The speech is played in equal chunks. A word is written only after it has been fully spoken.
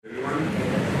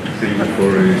thank you for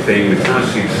staying with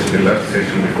us. It's the last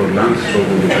session before lunch, so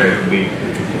we will try to be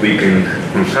quick and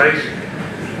concise.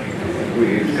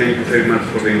 We thank you very much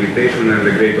for the invitation and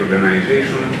the great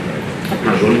organization,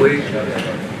 as always.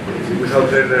 Without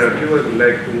further ado, I would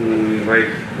like to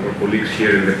invite our colleagues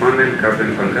here in the panel,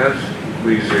 Captain Pankaj, who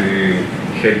is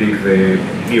heading the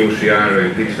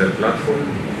EOCR digital platform,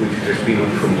 which is a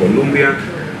spin-off from Columbia,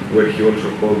 where he also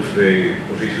holds the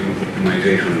position of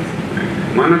optimization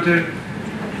manager.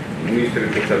 Mr.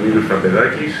 Konstantinos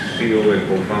Papadakis, CEO and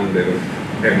co-founder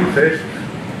of First.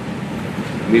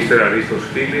 Mr. Aristos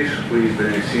Philis, who is the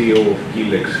CEO of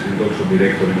Kilex and also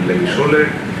director in Levy Solar.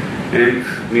 And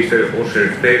Mr.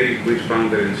 Osher Perry, who is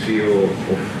founder and CEO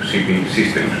of Shipping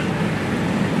Systems.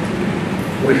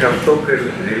 We have talked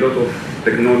a lot of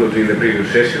technology in the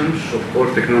previous sessions. Of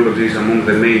course, technology is among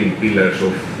the main pillars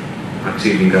of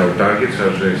achieving our targets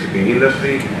as a shipping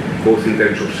industry, both in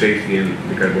terms of safety and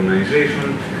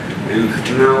decarbonization. And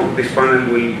now this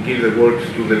panel will give the word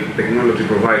to the technology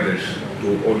providers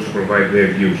to also provide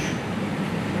their views.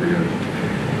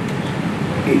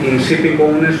 In shipping,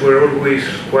 owners were always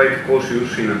quite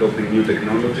cautious in adopting new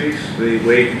technologies. They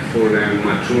wait for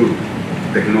mature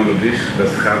technologies that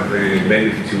have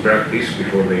benefits in practice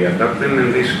before they adopt them,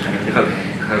 and this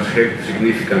has helped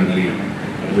significantly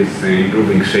with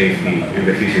improving safety and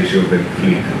efficiency of the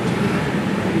fleet.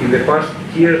 In the past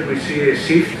years, we see a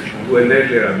shift to an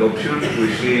earlier adoption.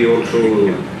 We see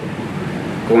also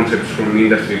concepts from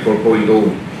Industry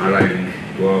 4.0 arriving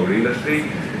to our industry.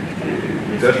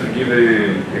 Just to give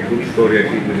a good story, I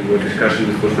think we were discussing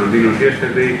with Konstantinos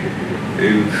yesterday,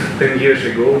 and 10 years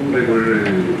ago they were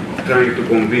trying to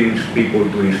convince people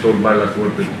to install ballast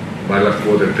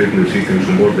water treatment systems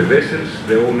on board the vessels.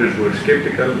 The owners were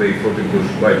skeptical, they thought it was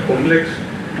quite complex.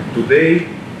 Today,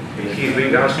 he's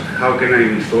being asked, how can I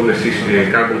install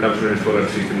a carbon capture and storage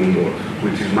system on board,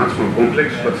 which is much more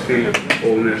complex, but still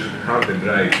owners have the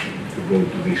drive to go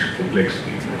to this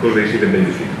complexity because they see the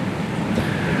benefit.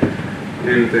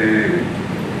 And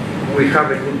we have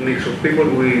a good mix of people.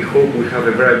 We hope we have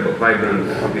a very vibrant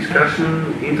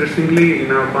discussion. Interestingly,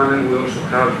 in our panel, we also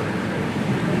have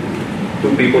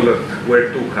two people that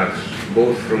wear two hats,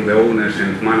 both from the owners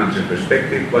and manager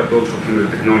perspective, but also from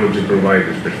the technology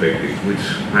providers perspective, which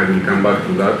I will come back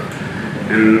to that.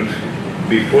 And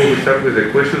before we start with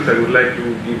the questions, I would like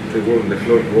to give the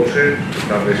floor to Osher to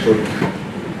have a short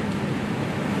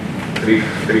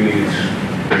 3 minutes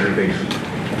presentation.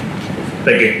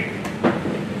 Thank you.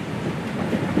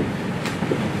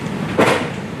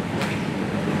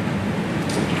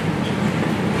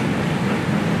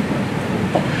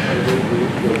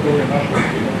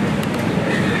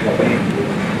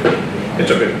 It's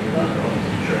okay.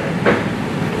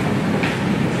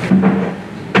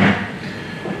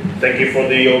 Thank you for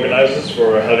the organizers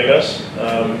for having us.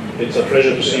 It's a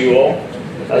pleasure to see you all.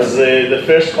 As the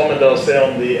first comment I'll say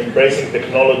on the Embracing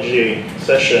Technology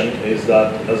session is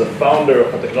that as a founder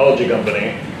of a technology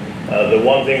company, the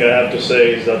one thing I have to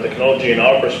say is that technology in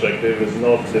our perspective is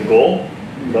not the goal,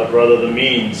 but rather the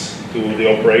means to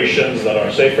the operations that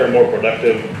are safer and more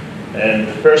productive. And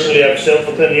personally, I've sailed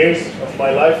for 10 years of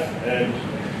my life and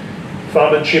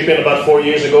founded Shipping about 4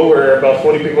 years ago. We're about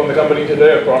 40 people in the company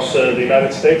today across the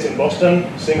United States, in Boston,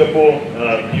 Singapore,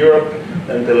 Europe,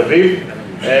 and Tel Aviv.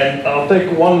 And I'll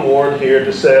take one word here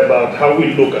to say about how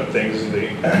we look at things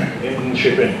in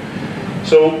shipping.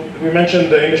 So we mentioned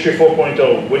the Industry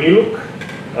 4.0. When you look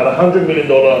at a $100 million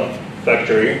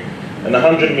factory and a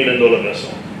 $100 million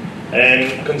vessel,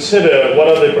 and consider what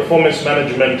are the performance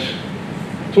management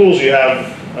tools you have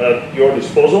at your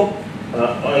disposal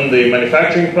on the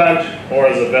manufacturing plant or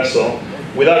as a vessel,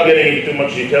 without getting into too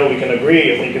much detail, we can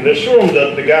agree, I think, in this room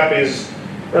that the gap is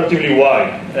relatively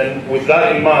wide. And with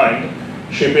that in mind,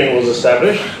 Shipping was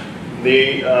established.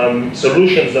 The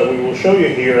solutions that we will show you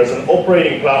here as an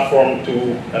operating platform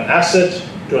to an asset,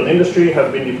 to an industry,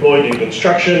 have been deployed in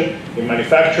construction, in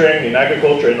manufacturing, in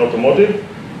agriculture, in automotive.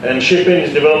 And Shipping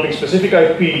is developing specific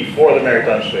IP for the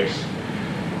maritime space.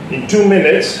 In 2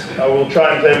 minutes, I will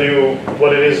try and tell you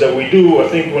what it is that we do. I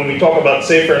think when we talk about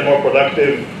safer and more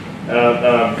productive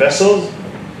vessels,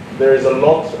 there is a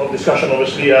lot of discussion,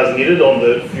 obviously, as needed on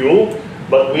the fuel.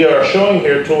 But we are showing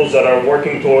here tools that are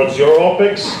working towards your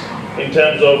OPEX in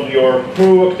terms of your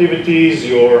crew activities,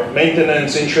 your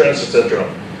maintenance, insurance, etc.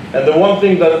 And the one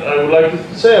thing that I would like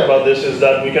to say about this is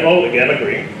that we can all, again,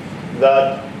 agree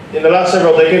that in the last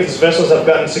several decades, vessels have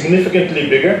gotten significantly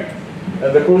bigger,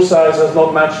 and the crew size has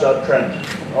not matched that trend.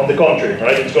 On the contrary,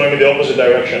 right? It's going in the opposite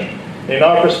direction. In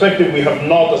our perspective, we have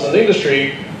not, as an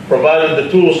industry, provided the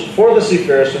tools for the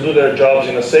seafarers to do their jobs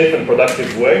in a safe and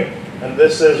productive way. And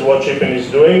this is what Shipping is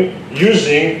doing,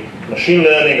 using machine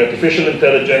learning, artificial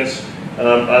intelligence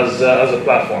as a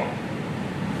platform.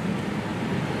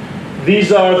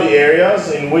 These are the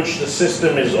areas in which the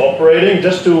system is operating,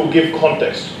 just to give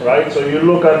context, right? So you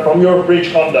look at from your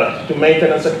bridge conduct to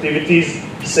maintenance activities,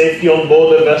 safety on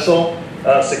board the vessel,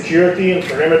 security and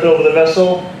perimeter of the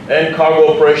vessel, and cargo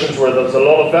operations where there's a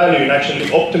lot of value in actually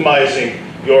optimizing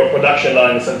your production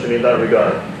line essentially in that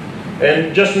regard.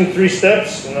 And just in 3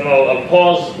 steps, and then I'll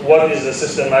pause, what is the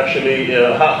system actually,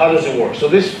 how does it work? So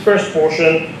this first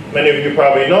portion, many of you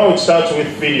probably know, it starts with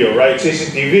video, right?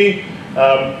 CCTV.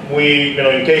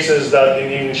 In cases that,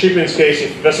 in shipping's case,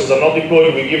 if vessels are not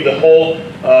deployed, we give the whole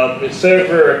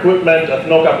server equipment at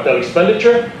no capital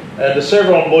expenditure, and the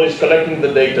server on board is collecting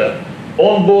the data.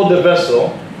 On board the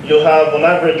vessel, you'll have on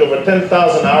average over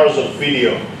 10,000 hours of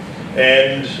video,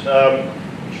 and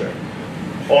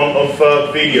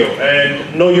video,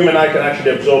 and no human eye can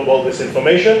actually absorb all this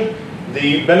information.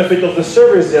 The benefit of the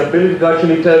server is the ability to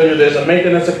actually tell you there's a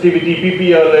maintenance activity,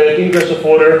 PP alert, ingress of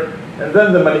order, and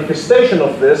then the manifestation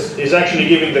of this is actually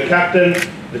giving the captain,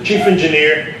 the chief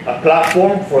engineer, a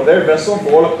platform for their vessel,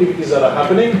 for all activities that are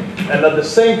happening, and at the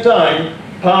same time,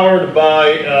 powered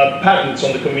by patents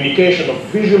on the communication of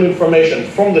visual information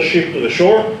from the ship to the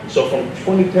shore, so from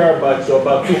 20 terabytes to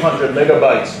about 200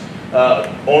 megabytes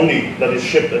only that is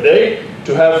shipped a day,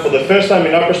 to have, for the first time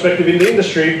in our perspective in the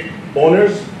industry,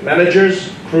 owners,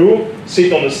 managers, crew,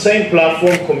 sit on the same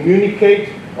platform, communicate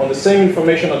on the same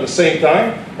information at the same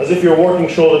time, as if you're working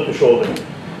shoulder to shoulder.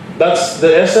 That's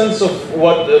the essence of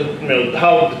what,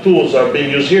 how the tools are being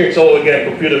used here. It's all, again,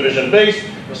 computer vision based.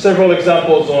 There's several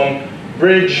examples on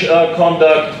bridge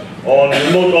conduct, on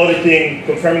remote auditing,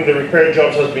 confirming the repair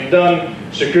jobs has been done,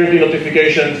 security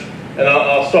notifications, and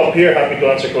I'll stop here, happy to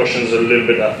answer questions a little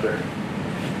bit after.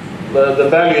 The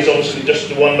value is obviously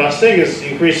just one last thing, is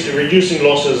reducing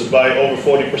losses by over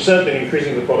 40% and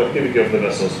increasing the productivity of the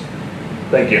vessels.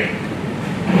 Thank you.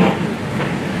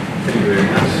 Thank you very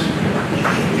much.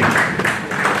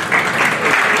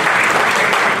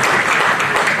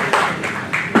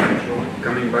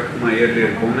 Coming back to my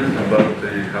earlier comment about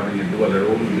having a dual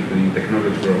role between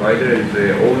technology provider and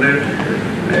the owner,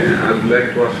 I would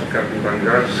like to ask Captain Van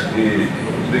Gars,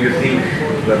 do you think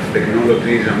that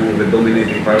technology is among the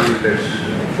dominating parameters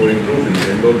for improving?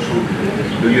 And also,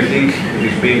 do you think it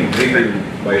is being driven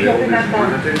by the owners and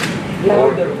managers? Do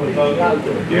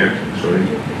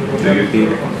you think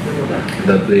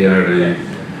that they are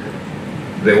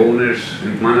the owners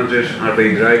and managers, are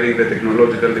they driving the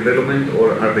technological development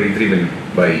or are they driven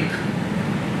by it?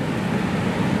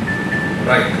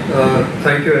 Right.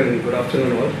 Thank you and good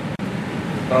afternoon all.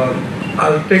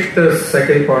 I'll take the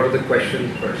second part of the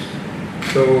question first.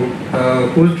 So,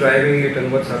 who's driving it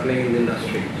and what's happening in the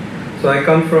industry? So I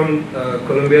come from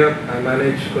Colombia. I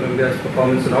manage Colombia's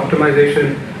performance and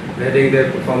optimization, heading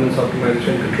their performance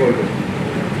optimization control room.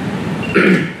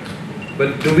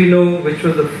 But do we know which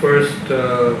was the first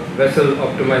vessel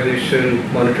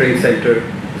optimization monitoring center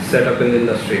set up in the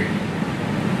industry?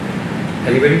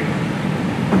 Anybody?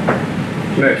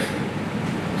 Maersk.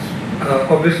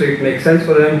 Obviously, it makes sense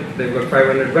for them. They've got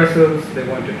 500 vessels. They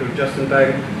wanted to just in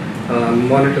time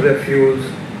monitor their fuels,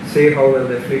 see how well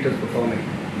their fleet is performing.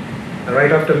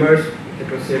 Right after Maersk, it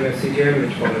was CMS CGM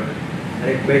which followed. And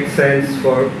it makes sense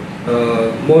for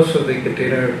most of the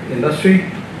container industry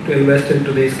to invest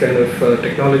into these kind of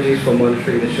technologies for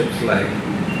monitoring the ship's life.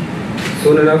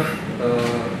 Soon enough,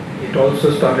 it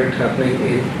also started happening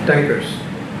in tankers.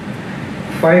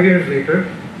 5 years later,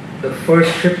 the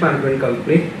first ship management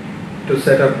company to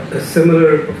set up a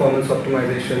similar performance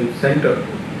optimization center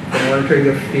for monitoring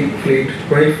the fleet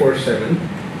 24/7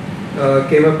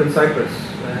 came up in Cyprus.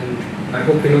 And I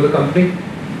hope you know the company.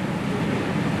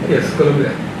 Yes,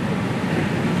 Colombia.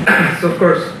 So of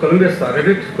course, Colombia started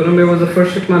it. Colombia was the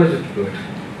first ship manager to do it.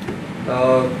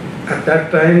 At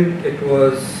that time, it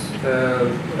was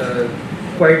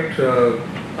quite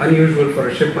unusual for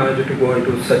a ship manager to go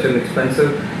into such an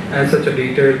expensive and such a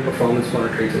detailed performance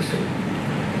monitoring system.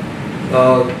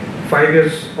 5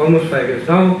 years, almost 5 years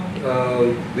now,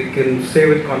 we can say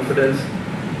with confidence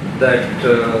that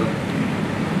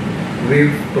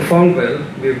we've performed well,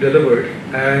 we've delivered,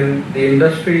 and the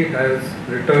industry has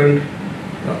returned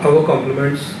our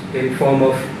compliments in form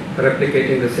of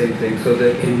replicating the same thing. So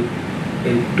that in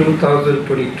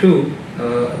 2022,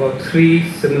 about 3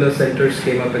 similar centers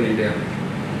came up in India.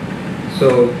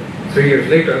 So 3 years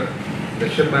later, the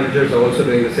ship managers are also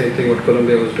doing the same thing what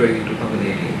Colombia was doing in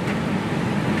 2018.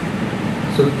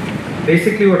 So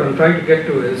basically what I'm trying to get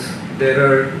to is there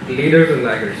are leaders and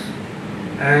laggers.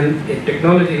 And in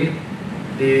technology,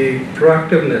 the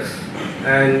proactiveness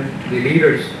and the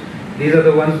leaders, These are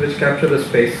the ones which capture the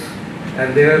space,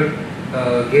 and they are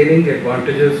gaining the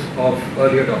advantages of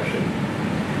early adoption.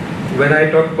 When I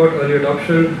talk about early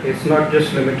adoption, it's not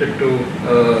just limited to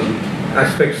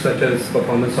aspects such as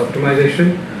performance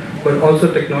optimization, but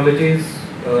also technologies,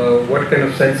 what kind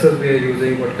of sensors we are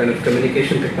using, what kind of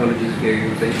communication technologies we are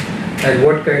using, and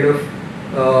what kind of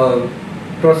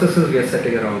processes we are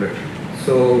setting around it.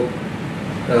 So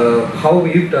how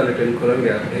we've done it in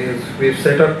Colombia is we've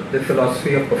set up the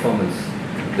philosophy of performance.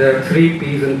 There are 3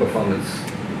 P's in performance.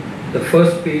 The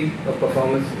first P of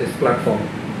performance is platform.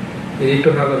 You need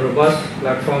to have a robust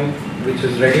platform which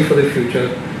is ready for the future,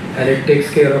 and it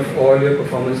takes care of all your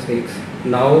performance needs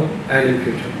now and in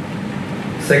future.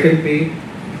 Second P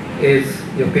is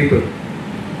your people.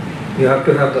 You have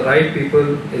to have the right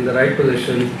people in the right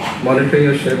position, monitoring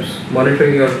your ships,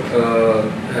 monitoring your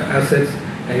assets,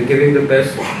 and giving the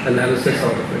best analysis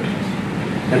out of it.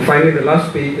 And finally, the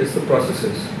last P is the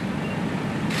processes.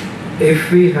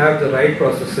 If we have the right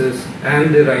processes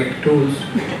and the right tools,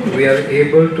 we are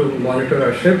able to monitor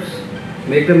our ships,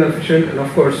 make them efficient, and of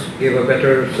course, give a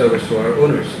better service to our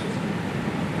owners.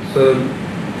 So,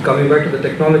 coming back to the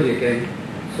technology again,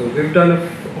 so we've done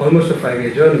almost a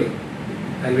 5-year journey,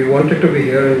 and we wanted to be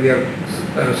here, and we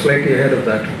are slightly ahead of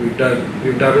that.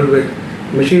 We've dabbled with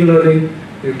machine learning,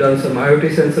 we've done some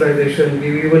IoT sensorization,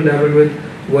 we've even dabbled with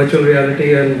virtual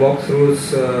reality and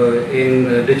walkthroughs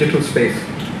in digital space.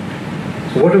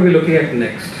 So what are we looking at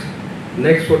next?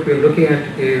 Next, what we're looking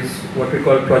at is what we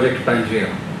call Project Pangea.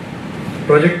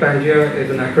 Project Pangea is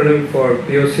an acronym for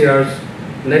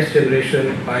POCR's Next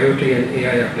Generation IoT and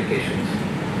AI Applications.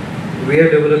 We are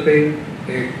developing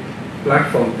a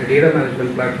platform, a data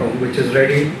management platform, which is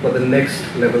ready for the next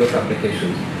level of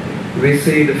applications. We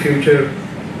see the future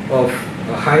of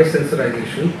high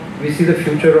sensorization. We see the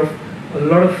future of a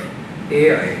lot of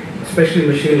AI, especially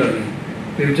machine learning.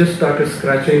 We've just started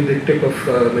scratching the tip of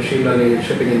machine learning in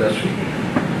shipping industry.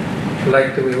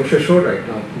 Like the way Osha showed right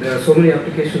now, there are so many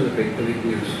applications that we can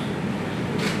use.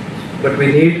 But we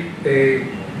need a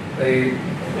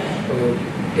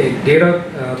data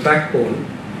backbone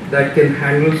that can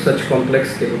handle such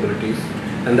complex capabilities,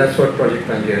 and that's what Project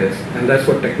Pangea is, and that's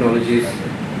what technologies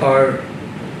are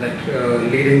that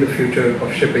leading the future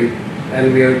of shipping,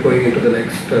 and we are going into the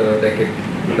next decade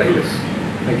like this.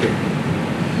 Thank you.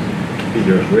 Thank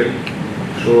you as well.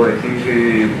 So I think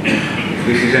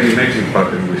this is an emerging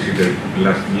pattern we see the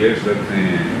last years that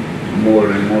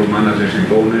more and more managers and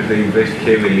owners, they invest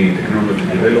heavily in technology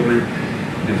development,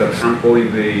 and at some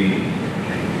point they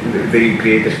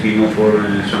create a spin-off or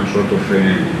some sort of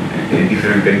a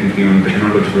different entity on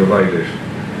technology providers,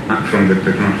 from the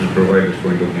technology providers'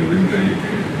 point of view. And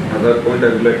at that point, I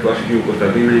would like to ask you,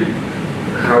 Kostadine,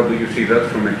 how do you see that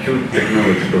from a pure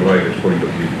technology provider's point of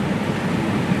view?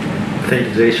 Thank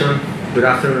you, Jason. Good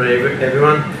afternoon,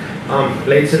 everyone.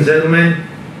 Ladies and gentlemen,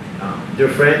 dear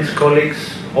friends,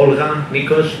 colleagues, Olga,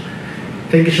 Nikos,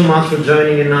 thank you so much for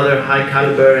joining another high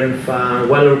caliber and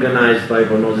well-organized by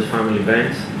Bornozis family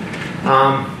event.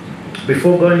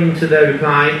 Before going into the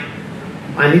reply,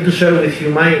 I need to share with you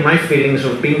my feelings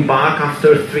of being back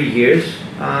after 3 years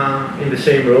in the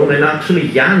same room. And actually,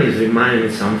 Jan is reminding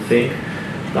me something.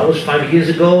 That was 5 years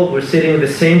ago. We're sitting in the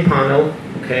same panel,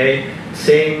 okay?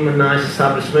 Same nice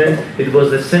establishment. It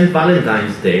was the St.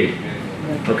 Valentine's Day,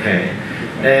 okay?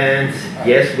 And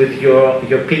yes, with your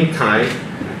pink tie.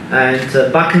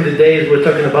 And back in the days, we're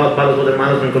talking about Ballast Water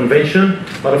Management Convention.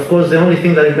 But of course, the only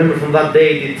thing that I remember from that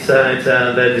day, it's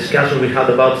the discussion we had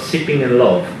about shipping and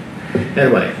love.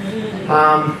 Anyway,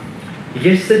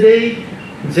 yesterday,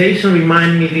 Jason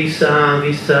reminded me this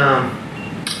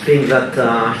thing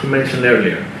that he mentioned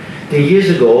earlier. 10 years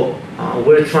ago,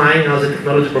 we're trying as a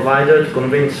technology provider to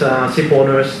convince ship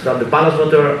owners that the ballast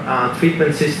water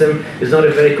treatment system is not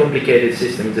a very complicated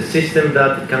system. It's a system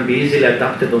that can be easily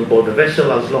adapted on board the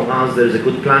vessel as long as there's a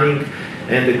good planning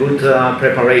and a good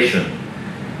preparation.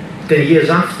 10 years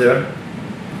after,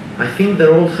 I think the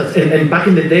role has, and back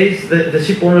in the days, the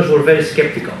ship owners were very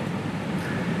skeptical.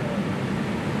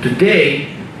 Today,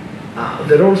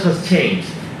 the roles has changed.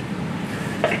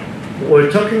 We're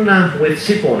talking with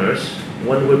ship owners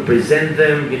when we present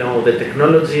them, the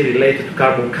technology related to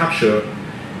carbon capture,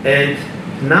 and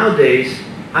nowadays,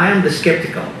 I am the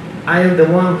skeptical. I am the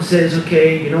one who says,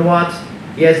 okay, you know what?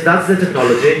 Yes, that's the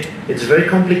technology. It's very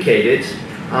complicated.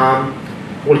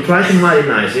 We'll try to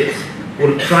modernize it.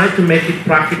 We'll try to make it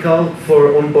practical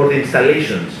for onboard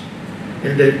installations.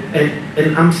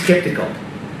 And I'm skeptical.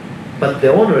 But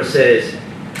the owner says,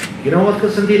 you know what,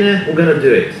 Constantine? We're going to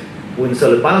do it. We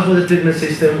install a ballast water treatment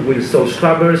system. We install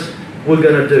scrubbers. We're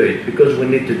going to do it because we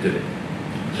need to do it.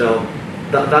 So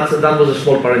that was a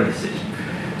small parenthesis.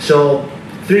 So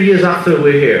 3 years after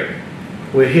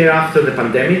we're here after the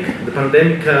pandemic. The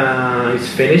pandemic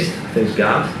is finished, thanks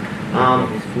God.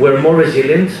 We're more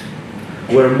resilient,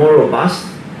 we're more robust,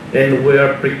 and we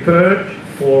are prepared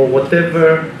for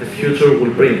whatever the future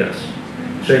will bring us.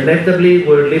 So inevitably,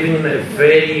 we're living in a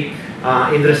very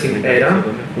interesting era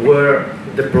where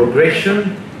the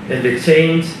progression and the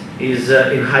change is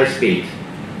in high speed.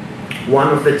 One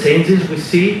of the changes we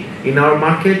see in our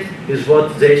market is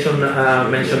what Jason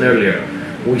mentioned earlier.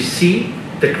 We see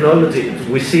technology,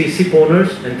 we see ship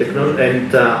owners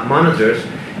and managers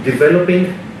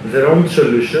developing their own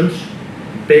solutions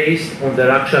based on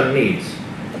their actual needs.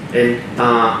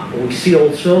 And we see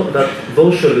also that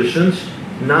those solutions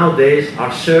nowadays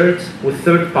are shared with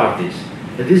third parties.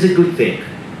 And this is a good thing.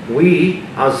 We,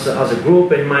 as a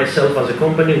group, and myself as a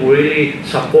company, we really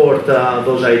support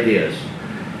those ideas.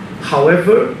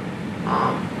 However,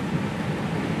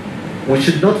 we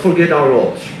should not forget our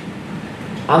roles.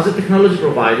 As a technology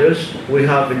providers, we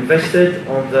have invested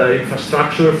on the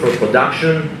infrastructure for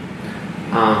production,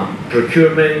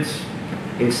 procurement,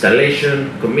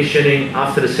 installation, commissioning,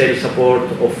 after-sales support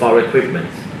of our equipment.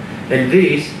 And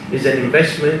this is an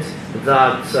investment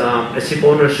that a ship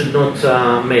owner should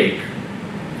not make.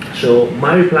 So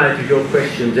my reply to your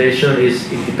question, Jason,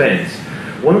 is it depends.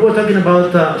 When we're talking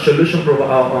about solution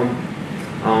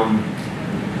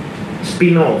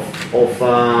spin-off of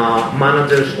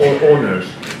managers or owners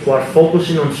who are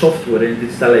focusing on software and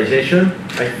digitalization,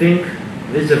 I think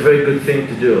this is a very good thing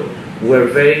to do. We're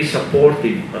very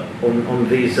supportive on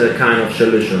these kind of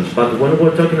solutions. But when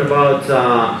we're talking about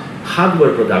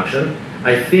hardware production,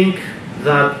 I think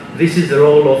that this is the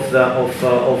role of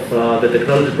the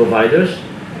technology providers.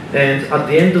 And at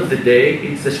the end of the day,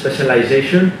 it's the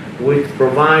specialization which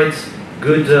provides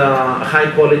good,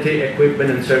 high-quality equipment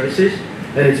and services,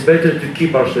 and it's better to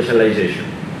keep our specialization.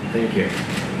 Thank you.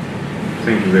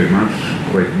 Thank you very much.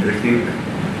 Quite interesting.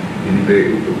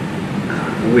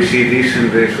 And we see this,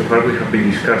 and so far we have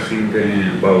been discussing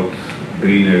about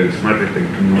greener and smarter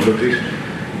technologies.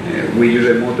 We use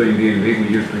a motto in DNV. We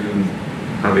used to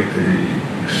have it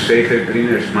safer,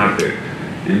 greener, smarter.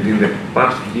 And in the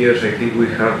past years, I think we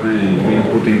have been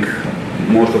putting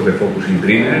most of the focus in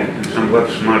greener and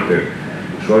somewhat smarter.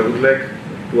 So I would like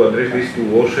to address this to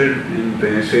Osher and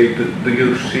say, do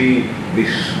you see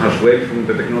this as well from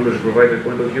the technology provider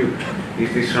point of view? Is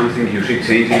this something you see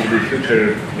changing in the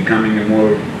future, becoming a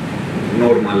more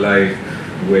normalized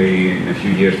way in a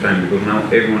few years' time? Because now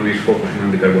everyone is focusing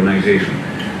on decarbonization.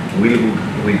 Will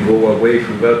we go away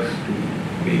from that to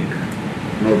being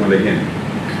normal again?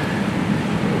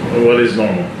 What is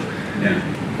normal? Yeah.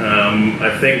 I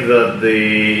think that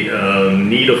the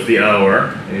need of the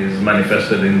hour is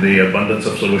manifested in the abundance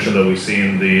of solutions that we see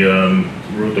in the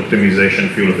route optimization,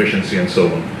 fuel efficiency, and so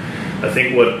on. I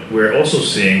think what we're also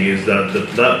seeing is that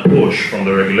that push from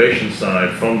the regulation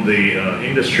side, from the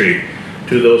industry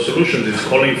to those solutions is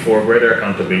calling for greater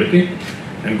accountability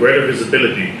and greater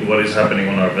visibility to what is happening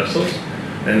on our vessels.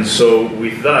 And so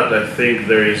with that, I think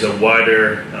there is a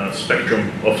wider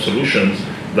spectrum of solutions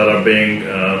that are being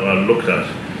looked at.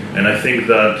 And I think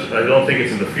that, I don't think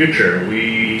it's in the future.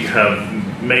 We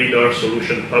have made our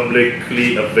solution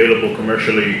publicly available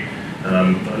commercially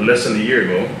less than a year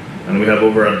ago. And we have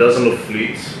over a dozen of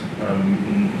fleets,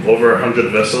 over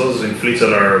 100 vessels in fleets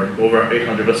that are over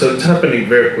 800 vessels. So it's happening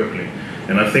very quickly.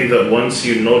 And I think that once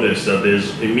you notice that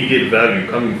there's immediate value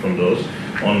coming from those,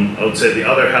 on, I would say, the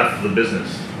other half of the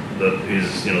business, that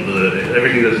is,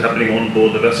 everything that's happening on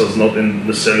board the vessels, not in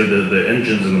necessarily the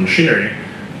engines and the machinery,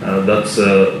 that's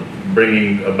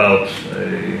bringing about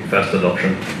a fast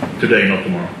adoption today, not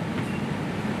tomorrow.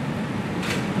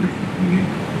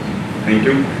 Thank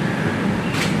you.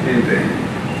 And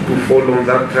to follow on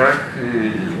that track,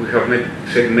 we have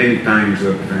said many times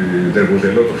that there was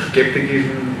a lot of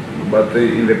skepticism, but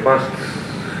in the past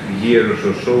years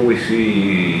or so, we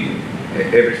see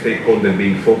every stakeholder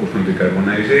being focused on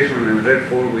decarbonization, and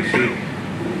therefore we see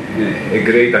a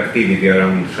great activity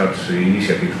around such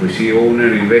initiatives. We see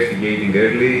owners investigating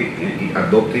early,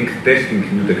 adopting, testing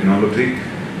new technologies,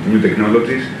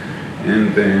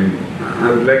 and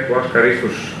I would like to ask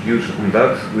Aristos' views on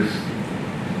that with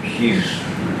his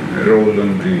role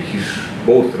and his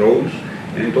both roles,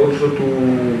 and also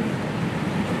to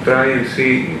try and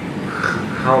see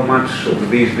how much of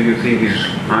this do you think is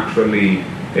actually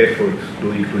effort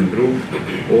doing to improve,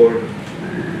 or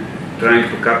trying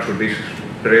to capture this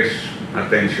press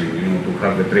attention, to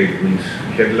have the trade winds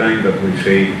headline that will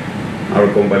say our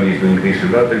company is doing this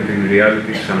and that, and in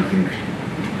reality something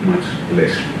much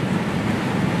less.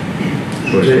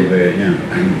 So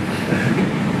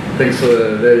Thanks for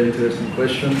a very interesting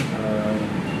question.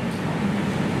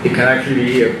 It can actually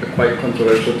be a quite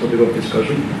controversial topic of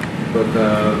discussion, but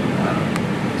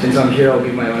since I'm here, I'll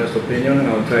give my honest opinion and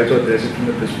I'll try to address it from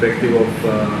the perspective of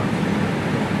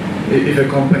if a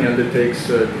company undertakes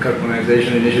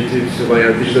decarbonization initiatives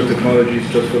via digital technologies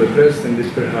just for the press, then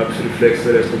this perhaps reflects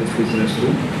the rest of its business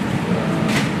too.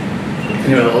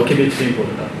 Anyway, I'll keep it simple.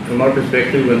 From our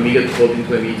perspective, when we get called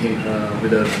into a meeting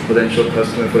with a potential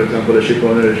customer, for example, a ship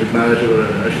owner, a ship manager, or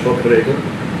a ship operator,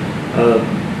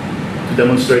 to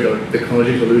demonstrate our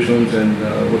technology solutions and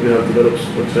what we have developed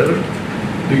whatsoever,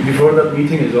 before that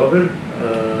meeting is over,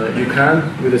 you can,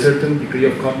 with a certain degree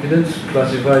of confidence,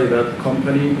 classify that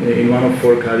company in one of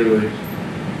four categories.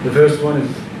 The first one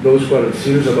is those who are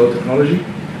serious about technology.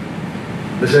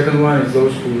 The second one is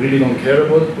those who really don't care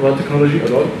about technology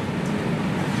at all.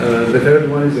 The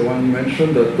third one is the one you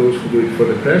mentioned, that those who do it for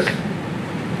the press.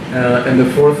 And the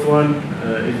fourth one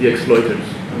is the exploiters.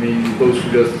 I mean, those who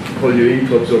just call you in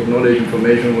to absorb knowledge,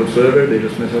 information, whatsoever, they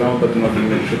just mess around but do nothing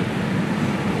mentioned.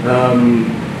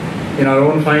 In our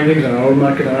own findings and our own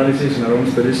market analysis and our own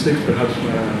statistics, perhaps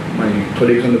my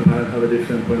colleagues on the panel have a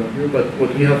different point of view, but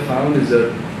what we have found is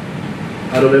that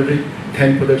out of every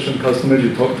 10 production customers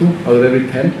you talk to, out of every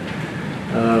 10,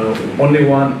 only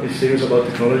one is serious about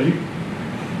technology.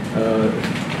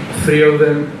 3 of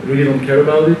them really don't care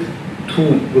about it. 2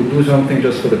 will do something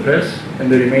just for the press,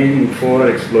 and the remaining 4 are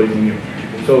exploiting you.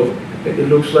 So it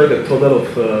looks like a total of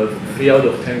 3 out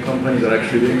of 10 companies are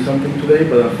actually doing something today,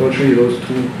 but unfortunately those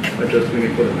 2 are just doing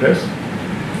it for the press,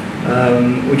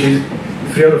 which is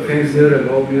 3 out of 10 is neither a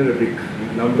low, neither a big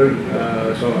number.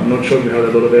 So I'm not sure we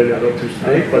have a lot of early adopters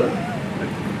today, but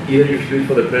either you do it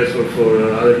for the press or for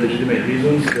other legitimate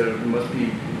reasons, there must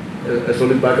be a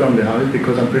solid background behind it,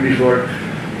 because I'm pretty sure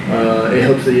it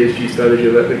helps the ESG strategy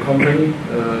of the company.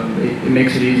 It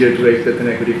makes it easier to raise debt and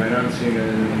equity financing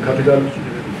and capital.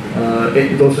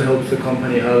 It also helps the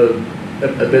company have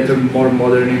a better, more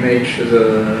modern image as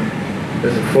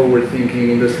a forward-thinking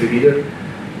industry leader,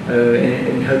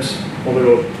 and it helps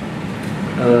overall.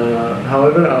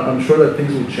 However, I'm sure that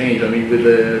things will change. I mean, with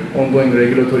the ongoing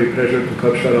regulatory pressure to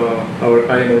capture our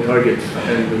IMO targets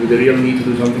and with the real need to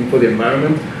do something for the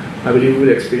environment, I believe we'll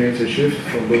experience a shift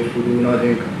from those who do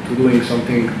nothing to doing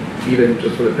something even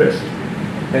just for the press.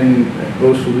 And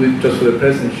those who do it just for the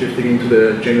press and shifting into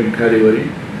the genuine category.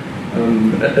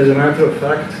 As a matter of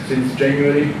fact, since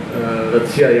January that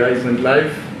CIIs went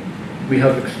live, we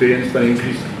have experienced an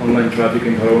increased online traffic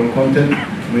into our own content.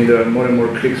 I mean, there are more and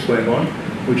more clicks going on,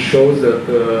 which shows that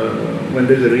when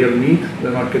there's a real need,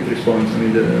 the market responds. I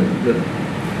mean,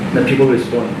 the people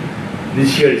respond.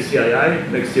 This year is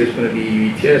CII, next year is going to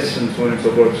be ETS, and so on and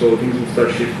so forth, so things will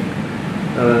start shifting.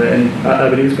 And I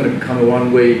believe it's going to become a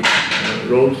one-way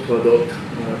road to adopt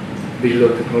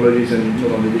digital technologies, and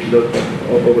not only digital, but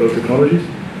overall technologies.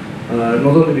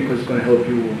 Not only because it's going to help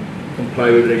you comply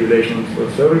with regulations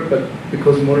whatsoever, but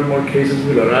because more and more cases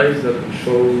will arise that will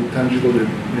show tangible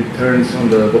returns on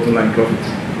the bottom line profits.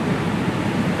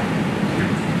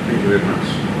 Thank you very much.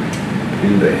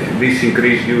 And this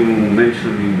increase you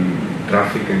mentioned in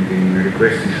traffic and in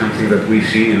requests is something that we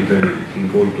see, and I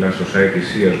think all class societies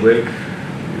see as well.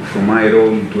 From my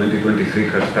role, 2023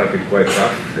 has started quite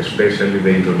tough, especially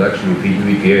the introduction of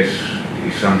EU ETS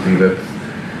is something that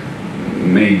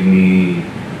made me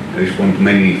respond to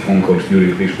many phone calls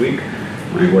during this week.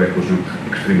 My wife was not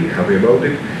extremely happy about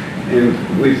it. And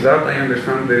with that, I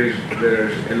understand there's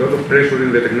a lot of pressure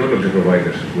in the technology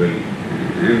providers as well.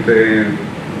 And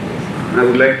I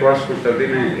would like to ask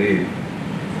Konstantin,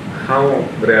 how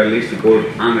realistic or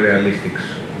unrealistic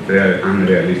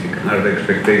are the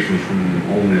expectations from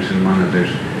owners and managers,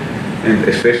 and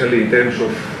especially in terms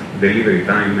of delivery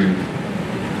time and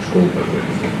scope as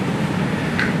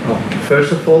well?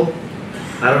 First of all,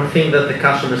 I don't think that the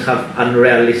customers have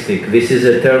unrealistic. This is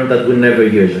a term that we never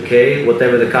use, okay?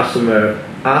 Whatever the customer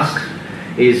asks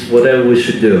is whatever we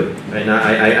should do, and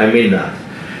I mean that.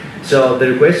 So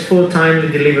the request for timely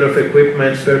delivery of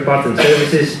equipment, spare parts and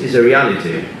services is a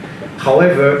reality.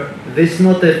 However, this is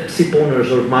not a ship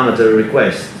owner's or manager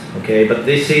request, okay? But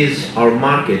this is our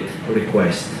market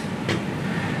request.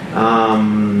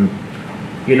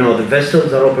 You know, the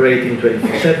vessels are operating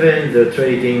 24/7, they're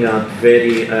trading at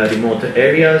very remote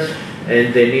areas,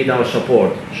 and they need our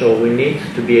support. So we need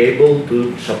to be able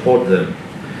to support them.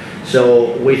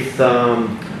 So with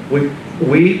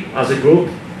we as a group,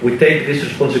 we take this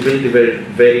responsibility very,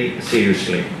 very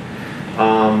seriously.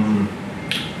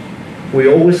 We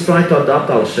always try to adapt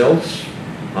ourselves,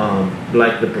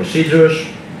 like the procedures,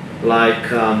 like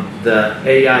the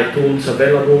AI tools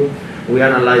available. We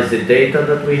analyze the data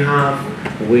that we have.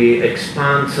 we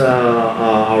expand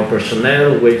our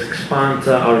personnel, we expand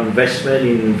our investment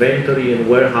in inventory and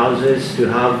warehouses to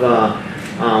have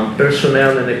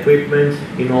personnel and equipment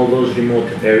in all those remote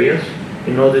areas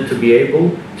in order to be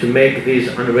able to make these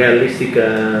unrealistic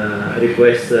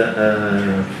requests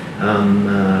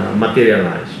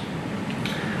materialize.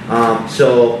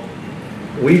 So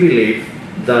we believe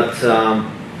that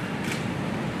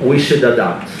we should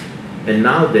adapt. And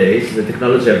nowadays, the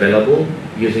technology available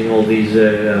using all these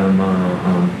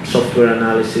software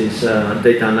analysis,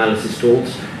 data analysis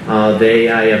tools, the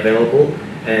AI available,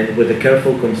 and with a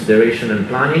careful consideration and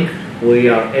planning, we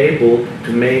are able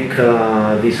to make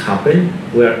this happen.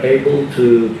 We are able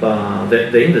to,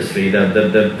 the industry,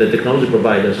 the technology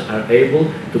providers are able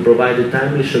to provide the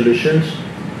timely solutions,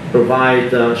 provide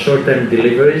short-term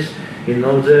deliveries in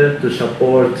order to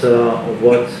support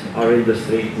what our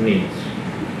industry needs.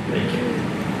 Thank you.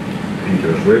 Thank you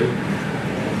as well.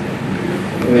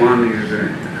 One is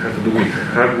has to do with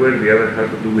hardware, the other has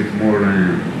to do with more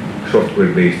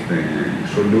software-based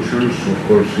solutions. Of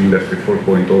course, Industry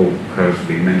 4.0 has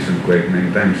been mentioned quite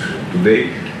many times today.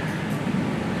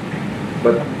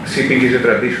 But shipping is a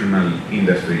traditional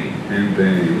industry, and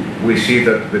we see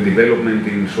that the development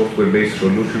in software-based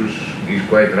solutions is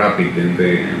quite rapid and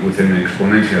with an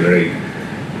exponential rate.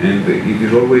 And it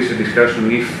is always a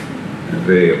discussion if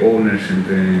the owners and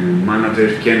the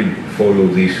managers can follow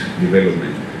this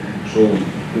development. So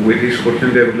with this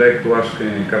opportunity, I would like to ask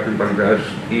Captain Pankras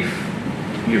if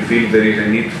you feel there is a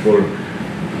need for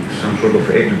some sort of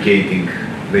educating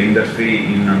the industry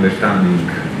in understanding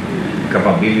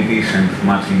capabilities and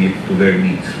matching it to their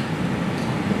needs.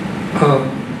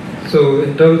 So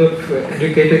in terms of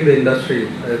educating the industry,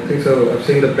 I think so. I've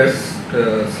seen the best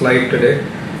slide today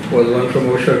was one from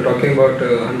OSHA talking about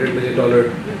 $100 million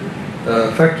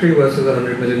factory versus a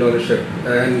 $100 million ship,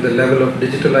 and the level of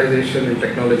digitalization and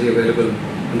technology available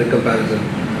in the comparison.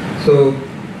 So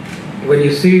when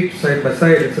you see it side by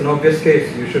side, it's an obvious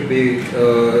case. You should be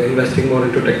investing more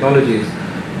into technologies.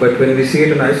 But when we see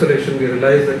it in isolation, we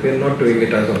realize that we are not doing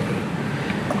it as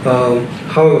often.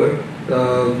 However,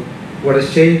 what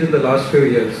has changed in the last few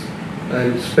years,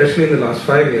 and especially in the last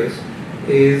 5 years,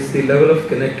 is the level of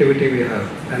connectivity we have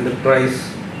and the price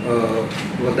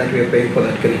that we are paying for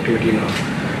that connectivity now.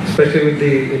 Especially with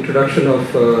the introduction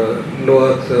of low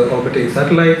Earth orbiting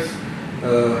satellites,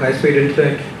 high-speed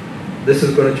internet, this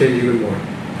is going to change even more.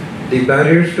 The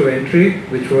barriers to entry,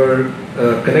 which were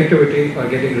connectivity, are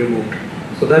getting removed.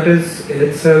 So that is in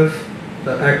itself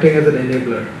acting as an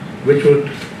enabler, which would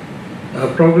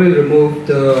probably remove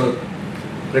the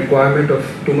requirement of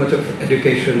too much of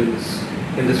education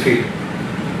in this field.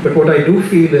 But what I do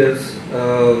feel is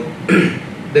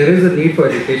there is a need for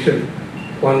education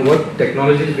on what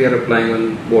technologies we are applying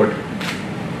on board.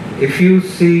 If you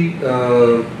see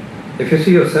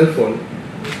your cell phone,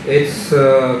 it's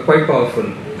quite powerful,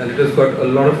 and it has got a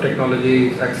lot of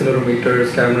technology,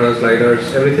 accelerometers, cameras,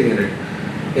 lidars, everything in it.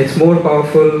 It's more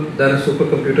powerful than a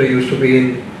supercomputer used to be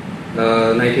in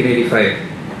 1985,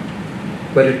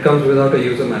 but it comes without a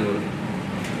user manual.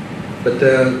 But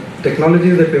the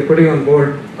technologies that we're putting on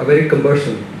board are very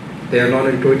cumbersome. They are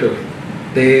non-intuitive.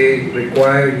 They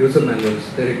require user manuals.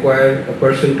 They require a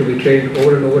person to be trained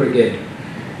over and over again.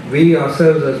 We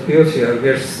ourselves as POCR, we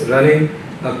are running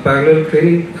a parallel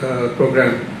training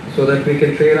program so that we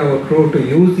can train our crew to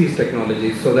use these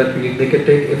technologies so that they can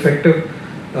take effective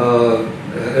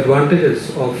advantages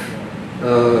of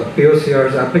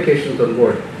POCR's applications on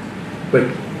board. But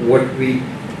what we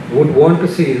would want to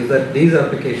see is that these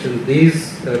applications,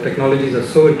 these technologies are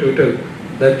so intuitive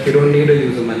that you don't need a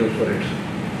user manual for it.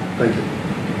 Thank you.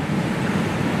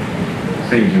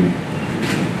 Thank you.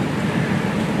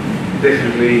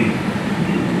 Definitely,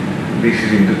 this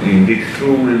is indeed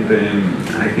true, and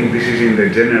I think this is in the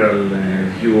general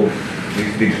view of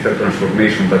this digital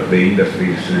transformation that the industry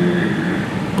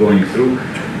is going through.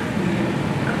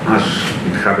 As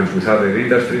it happens with other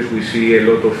industries, we see a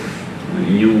lot of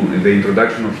the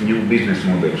introduction of new business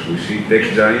models. We see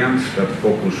tech giants that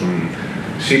focus on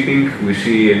shipping. We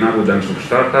see an abundance of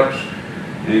startups,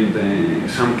 and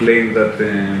some claim that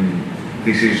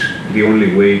this is the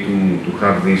only way to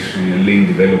have this lean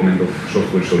development of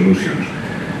software solutions.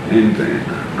 And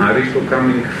Aristo,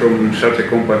 coming from such a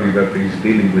company that is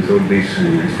dealing with all these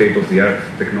state-of-the-art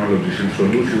technologies and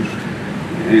solutions,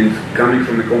 and coming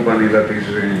from a company that is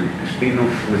a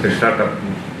spin-off with a startup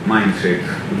mindset,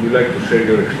 would you like to share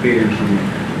your experience on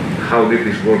how did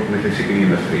this work with the shipping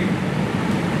industry?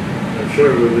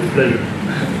 Sure, with pleasure.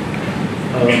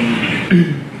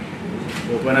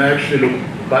 When I actually look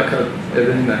back at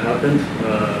everything that happened,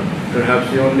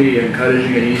 perhaps the only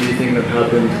encouraging and easy thing that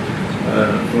happened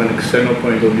from an external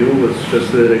point of view was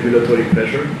just the regulatory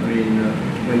pressure. I mean,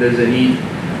 when there's a need,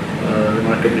 the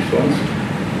market responds.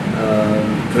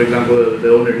 For example, the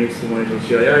owner needs to monitor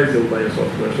CIIs, they'll buy a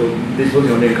software. So this was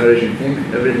the only encouraging thing.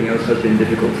 Everything else has been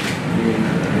difficult. I mean,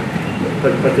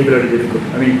 particularly difficult.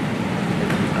 I mean,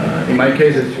 in my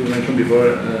case, as you mentioned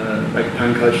before, like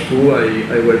Pancatch 2,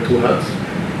 I wear two hats.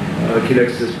 Kilex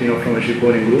is a spin-off from a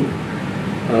ship-owning group.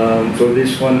 So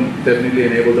this one definitely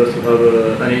enabled us to have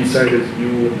an insider's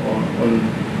view on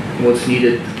what's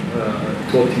needed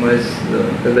to optimize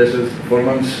the vessel's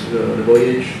performance, the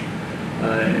voyage,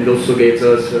 and also gave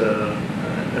us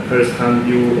a first-hand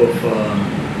view of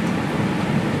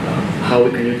how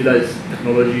we can utilize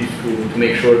technologies to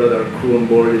make sure that our crew on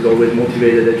board is always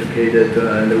motivated, educated,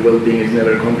 and their well-being is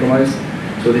never compromised.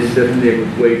 So this is definitely a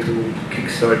good way to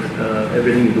kickstart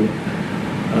everything we do.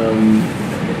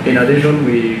 In addition,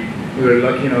 we were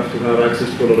lucky enough to have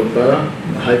access to a lot of data,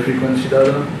 high-frequency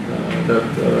data,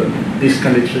 that this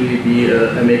can literally be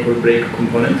a make or break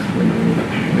component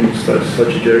when you start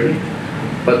such a journey.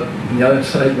 But on the other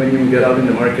side, when you get out in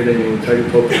the market and you try to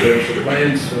talk to potential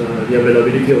clients, the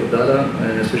availability of data,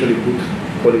 and especially good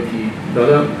quality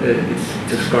data,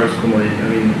 it's a scarce commodity. I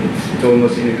mean, it's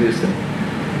almost inexistent.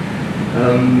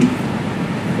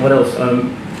 What else?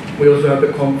 We also have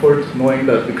the comfort knowing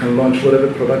that we can launch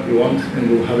whatever product we want and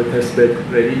we'll have a test bed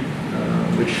ready,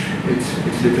 which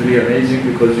it's literally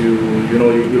amazing because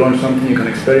you launch something, you can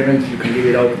experiment, you can give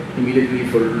it out immediately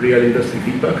for real industry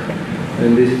feedback.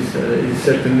 And this is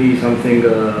certainly something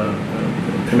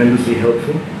tremendously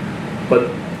helpful. But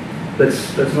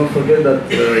let's not forget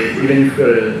that even if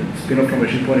we're a spin-off from a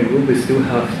ship-owning group, we still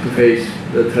have to face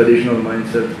the traditional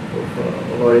mindset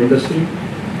of our industry.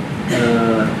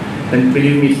 And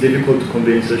believe me, it's difficult to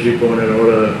convince a ship owner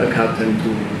or a captain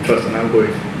to trust an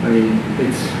algorithm. I mean,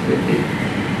 it's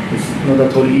not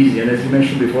at all easy. And as you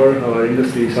mentioned before, our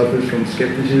industry suffers from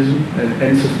skepticism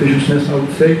and suspiciousness, I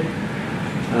would say.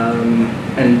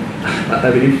 And I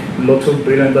believe lots of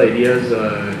brilliant ideas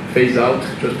phase out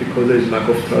just because there is lack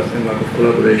of trust and lack of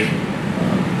collaboration.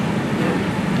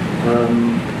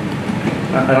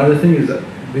 Another thing is that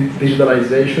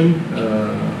digitalization,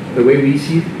 the way we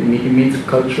see it, it means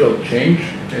cultural change,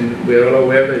 and we are all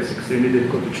aware that it's extremely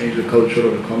difficult to change the culture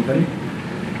of a company.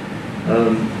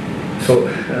 So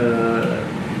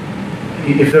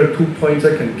if there are 2 points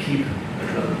I can keep,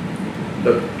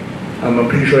 that I'm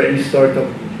pretty sure any startup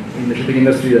in the shipping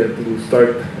industry that will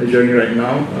start a journey right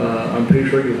now, I'm pretty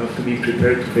sure you have to be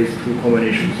prepared to face 2 common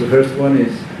issues. The first one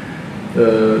is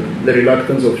the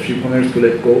reluctance of ship owners to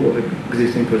let go of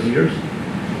existing procedures.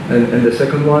 And the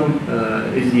second one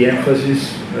is the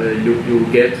emphasis you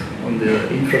get on the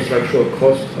infrastructural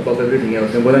cost above everything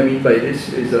else. And what I mean by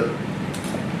this is that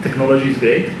technology is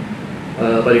great,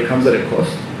 but it comes at a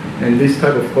cost. And this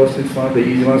type of cost is one of the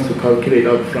easy ones to calculate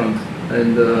up front.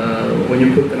 And when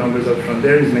you put the numbers up front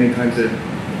there, is many times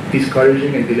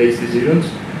discouraging and delays decisions.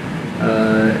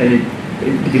 And it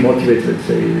demotivates, let's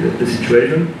say, the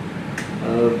situation.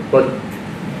 But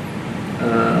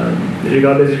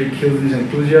regardless if it kills this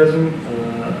enthusiasm,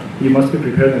 you must be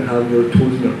prepared and have your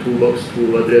tools in your toolbox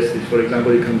to address this. For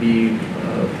example, it can be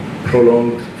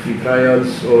prolonged free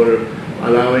trials or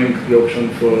allowing the option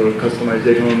for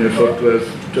customization on your softwares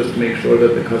just to make sure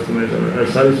that the customers are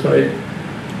satisfied.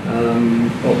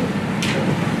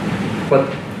 But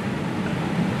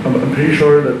I'm pretty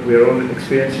sure that we are all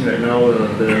experiencing right now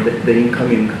the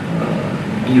incoming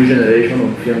new generation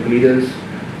of young leaders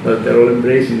that they're all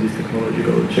embracing this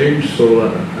technological change. So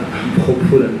I'm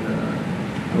hopeful and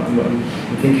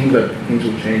I'm thinking that things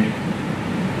will change.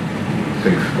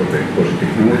 Thanks for the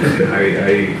positive note.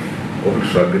 I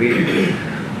also agree.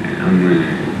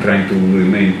 I'm trying to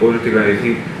remain positive. I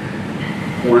think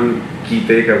one key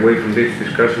takeaway from this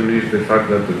discussion is the fact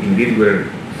that indeed we're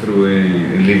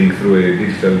living through a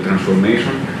digital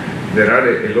transformation. There are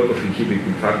a lot of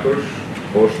inhibiting factors,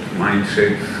 cost,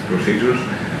 mindset, procedures,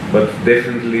 but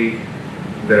definitely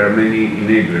there are many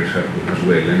enablers as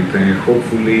well, and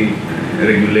hopefully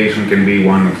regulation can be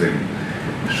one of them.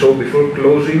 So before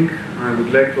closing, I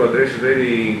would like to address a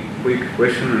very quick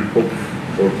question and hope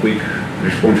for quick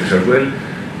responses as well.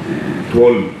 To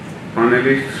all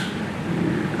panelists,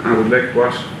 I would like to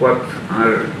ask what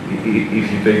are,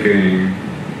 if you take a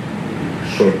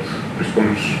short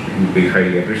response, it would be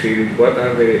highly appreciated, what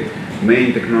are the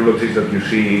main technologies that you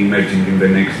see emerging in the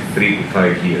next 3 to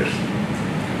 5 years?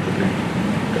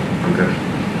 Okay.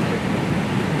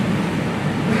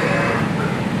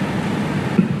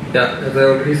 Yeah, as I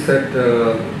already said,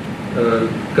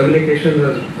 communication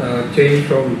has changed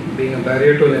from being a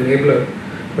barrier to an enabler,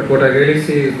 but what I really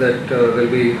see is that there will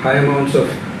be high amounts of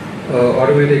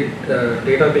automatic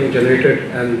data being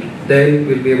generated, and then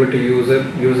we'll be able to use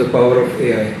the power of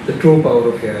AI, the true power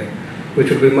of AI, which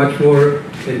will be much more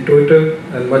intuitive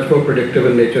and much more predictive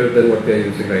in nature than what we are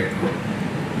using right now.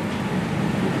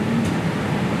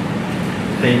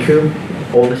 Thank you.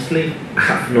 Honestly, I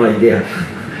have no idea.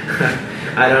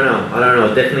 I don't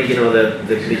know. Definitely,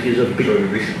 the use of big... So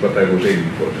this is what I was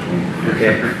aiming for.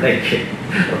 Okay, thank you.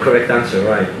 Correct answer,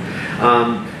 right.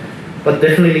 But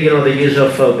definitely, the use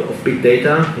of big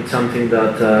data, it's something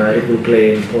that it will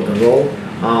play an important role.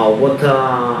 What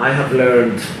I have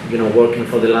learned, working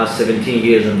for the last 17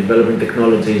 years on developing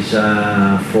technologies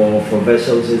for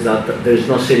vessels, is that there is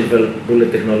no silver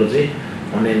bullet technology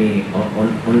on any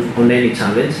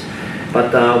challenge.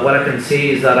 But what I can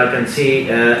see is that I can see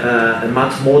a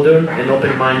much modern and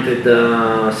open-minded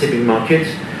shipping market.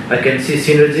 I can see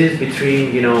synergies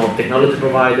between, technology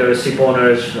providers, ship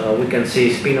owners. We can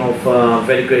see spin-off,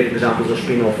 very great examples of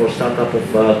spin-off or startup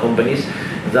of companies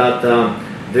that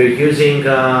they're using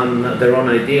their own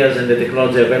ideas and the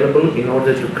technology available in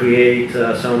order to create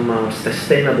some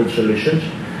sustainable solutions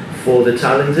for the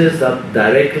challenges that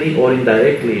directly or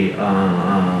indirectly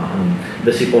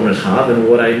the ship owners have. And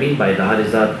what I mean by that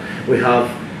is that we have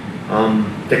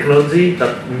technology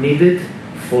that needed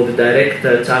for the direct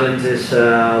challenges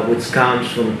which comes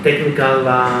from technical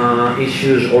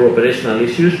issues or operational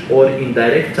issues, or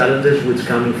indirect challenges which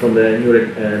coming from the new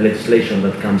legislation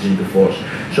that comes into force.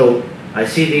 So I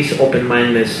see this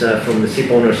open-mindedness from the ship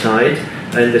owner side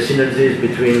and the synergies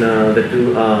between the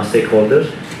two stakeholders,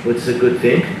 which is a good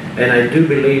thing. And I do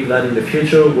believe that in the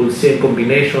future we'll see a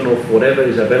combination of whatever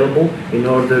is available in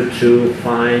order to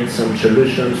find some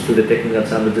solutions to the technical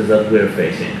challenges that we're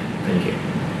facing. Thank you.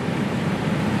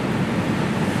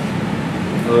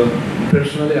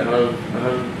 Personally, I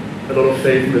have a lot of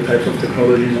faith in the types of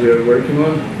technologies we are working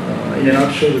on. In a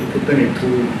nutshell, we put them in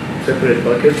two separate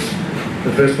buckets.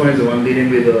 The first one is the one dealing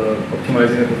with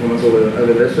optimizing the performance of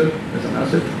a vessel as an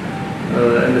asset.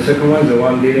 And the second one is the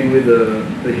one dealing with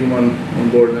the human on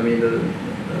board,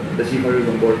 the seafarers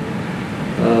on board.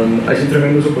 I see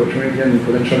tremendous opportunity and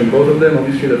potential in both of them.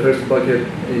 Obviously, the first bucket,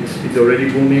 it's already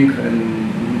booming, and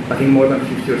I think more than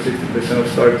 50 or 60% of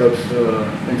startups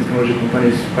and technology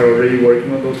companies are already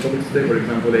working on those topics today. For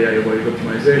example, AI robotic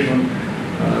optimization,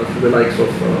 for the likes of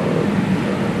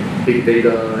big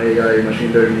data, AI,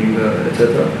 machine learning,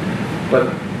 etc.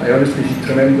 But I honestly see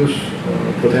tremendous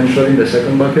potential in the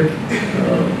second bucket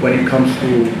when it comes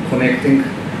to connecting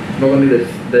not only the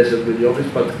vessel with the office,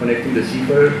 but connecting the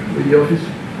seafarer with the office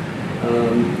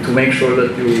to make sure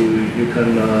that you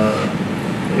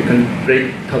can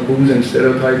break taboos and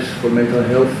stereotypes for mental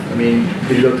health.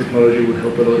 Digital technology will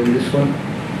help a lot in this one,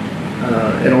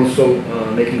 and also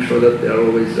making sure that they are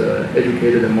always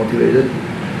educated and motivated.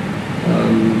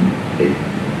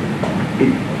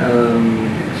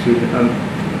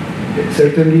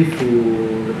 Certainly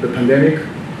through the pandemic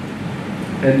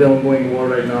and the ongoing war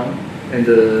right now, and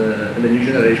the new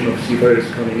generation of seafarers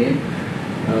coming in,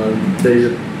 there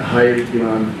is a high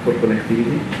demand for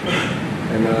connectivity,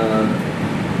 and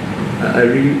I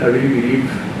really believe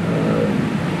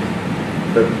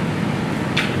that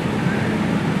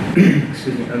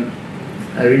excuse me,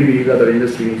 I really believe that our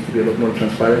industry needs to be a lot more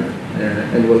transparent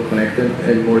and well connected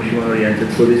and more human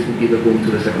oriented. So this would give a boom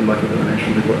to the second bucket that I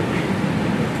mentioned before.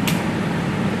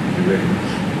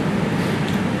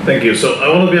 Thank you. So I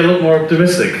want to be a lot more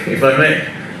optimistic, if I may.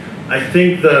 I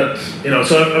think that,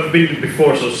 so I've been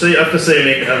before, so say after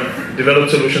sailing, I've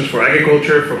developed solutions for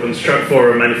agriculture,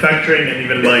 for manufacturing, and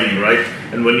even mining, right?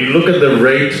 And when you look at the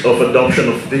rate of adoption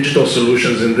of digital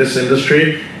solutions in this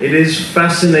industry, it is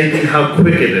fascinating how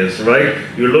quick it is, right?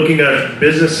 You're looking at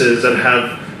businesses that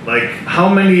have, how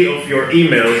many of your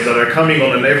emails that are coming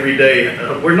on an everyday,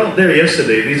 we're not there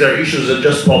yesterday, these are issues that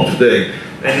just popped today.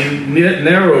 And in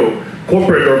narrow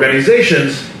corporate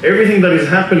organizations, everything that is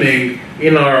happening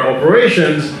in our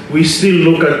operations, we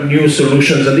still look at new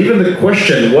solutions, and even the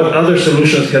question, what other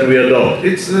solutions can we adopt?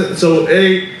 It's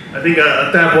I think a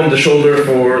tap on the shoulder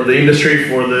for the industry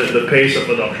for the pace of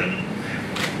adoption.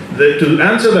 To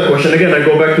answer that question, again, I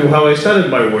go back to how I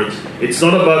started my words. It's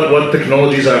not about what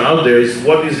technologies are out there, it's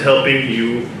what is helping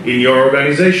you in your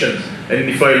organizations. And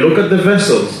if I look at the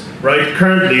vessels, right,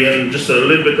 currently, and just a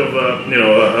little bit of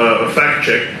a fact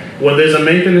check, when there's a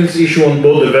maintenance issue on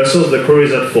board the vessels, the crew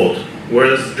is at fault.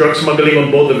 Whereas drug smuggling on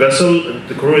board the vessel,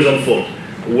 the crew is on fault.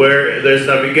 Where there's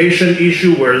navigation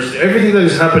issue, whereas everything that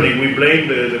is happening, we blame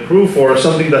the crew for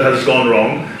something that has gone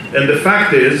wrong. And the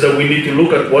fact is that we need to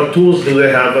look at what tools do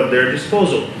they have at their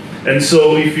disposal. And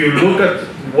so if you look at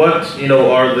what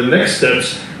are the next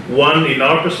steps, one, in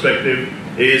our perspective,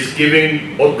 is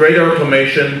giving greater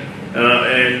automation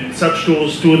and such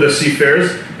tools to the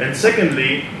seafarers. And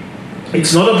secondly,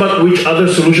 it's not about which other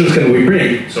solutions can we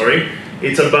bring,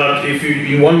 it's about, if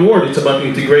you, in one word, it's about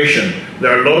integration.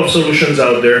 There are a lot of solutions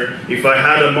out there. If I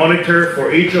had a monitor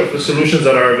for each of the solutions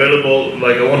that are available,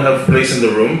 like I won't have place in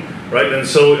the room, right? And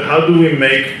so how do we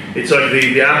make, it's like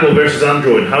the Apple versus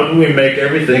Android, how do we make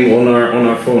everything on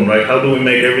our phone, right? How do we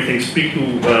make everything speak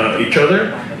to each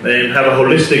other and have a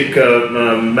holistic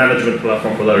management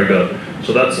platform for that regard?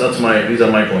 So these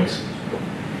are my points.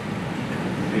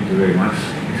 Thank you very much.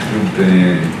 It's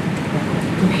good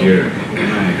to hear,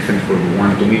 except for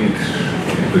 1-2 minutes,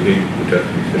 again, to just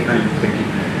miss the time. Thank you.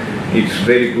 It's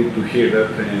very good to hear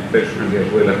that personally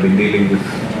as well. I've been dealing with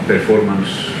performance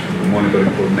monitoring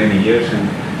for many years, and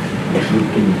it's good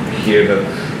to hear that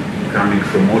coming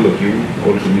from all of you.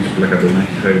 Also, Ms.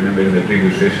 Plakadonakis, I remember in the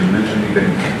previous session mentioned it,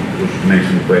 and it was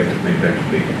mentioned quite many times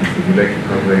today. Would you like to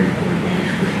have a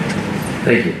question?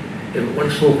 Thank you. One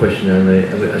small question,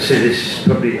 and I say this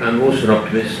probably. I'm also an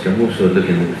optimist. I'm also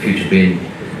looking at the future being,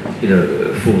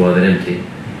 full rather than empty.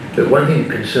 But one thing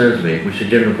that concerns me, which is a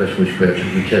general question which perhaps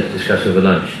we can discuss over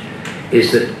lunch,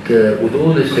 is that with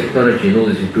all this technology and all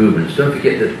these improvements, don't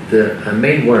forget that our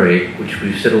main worry, which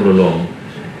we've said all along,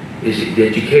 is the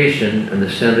education and the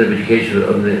standard of education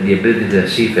of the ability of their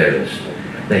seafarers.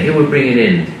 Now here we're bringing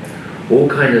in all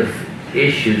kind of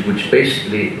issues which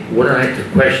basically, what I like to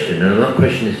question, and I'm not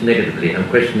questioning this negatively, I'm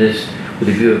questioning this with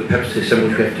a view of perhaps there's something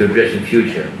which we have to address in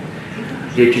future.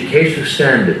 The educational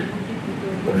standard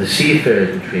of the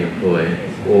seafarers which we employ,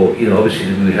 or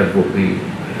obviously we have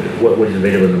what is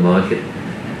available in the market.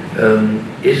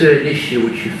 Is there an issue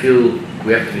which you feel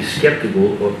we have to be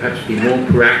skeptical or perhaps be more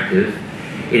proactive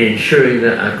in ensuring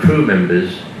that our crew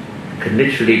members can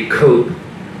literally cope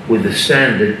with the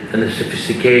standard and the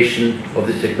sophistication of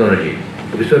this technology?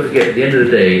 Because don't forget, at the end of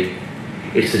the day,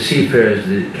 it's the seafarers,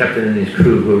 the captain and his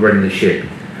crew who are running the ship.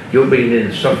 You're bringing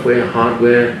in software,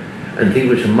 hardware, and things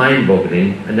which are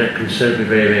mind-boggling, and that concerns me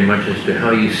very, very much as to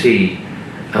how you see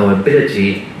our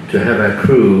ability to have our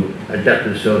crew adapt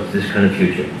themselves to this kind of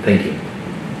future. Thank you.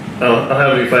 I'll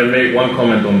have, if I may, one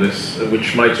comment on this,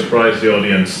 which might surprise the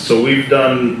audience. So we've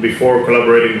done, before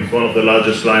collaborating with one of the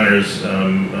largest liners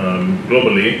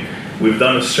globally, we've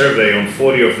done a survey on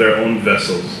 40 of their own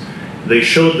vessels. They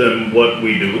showed them what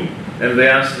we do, and they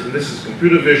asked, and this is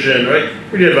computer vision, right?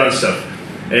 Pretty advanced stuff.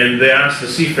 And they asked the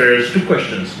seafarers 2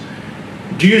 questions.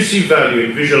 Do you see value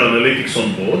in visual analytics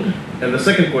on board? And the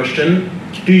second question,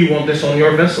 do you want this on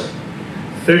your vessel?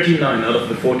 39 out of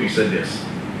the 40 said yes.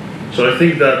 So I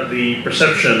think that the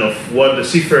perception of what the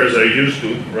seafarers are used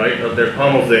to, right, at their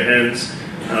palm of their hands,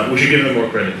 we should give them more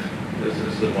credit. This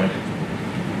is the point.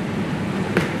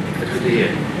 That's good to hear.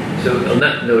 So on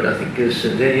that note, I think is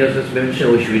there anything else to mention,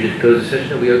 or should we just close the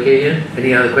session? Are we okay here?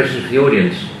 Any other questions from the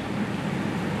audience?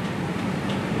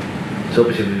 So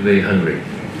obviously we're very hungry.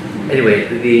 Anyway,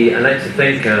 I'd like to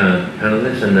thank our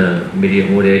panelists and the media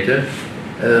moderator.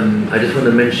 I just want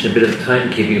to mention a bit of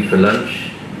timekeeping for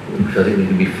lunch, which I think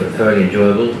will be thoroughly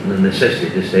enjoyable and a necessity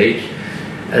at this stage.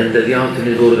 And the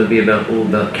afternoon is all going to be all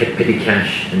about petty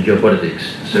cash and geopolitics.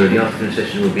 So the afternoon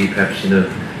session will be perhaps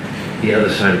the other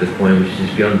side of the coin, which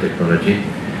is beyond technology.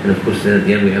 And of course then at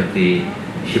the end we have the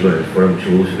Shibboleth Forum, which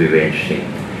will also be very interesting.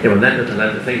 Anyway, on that note, I'd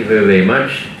like to thank you very, very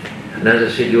much. And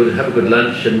as I said, you all have a good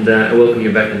lunch, and I welcome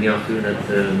you back in the afternoon at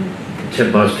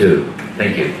 2:10.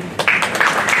 Thank you.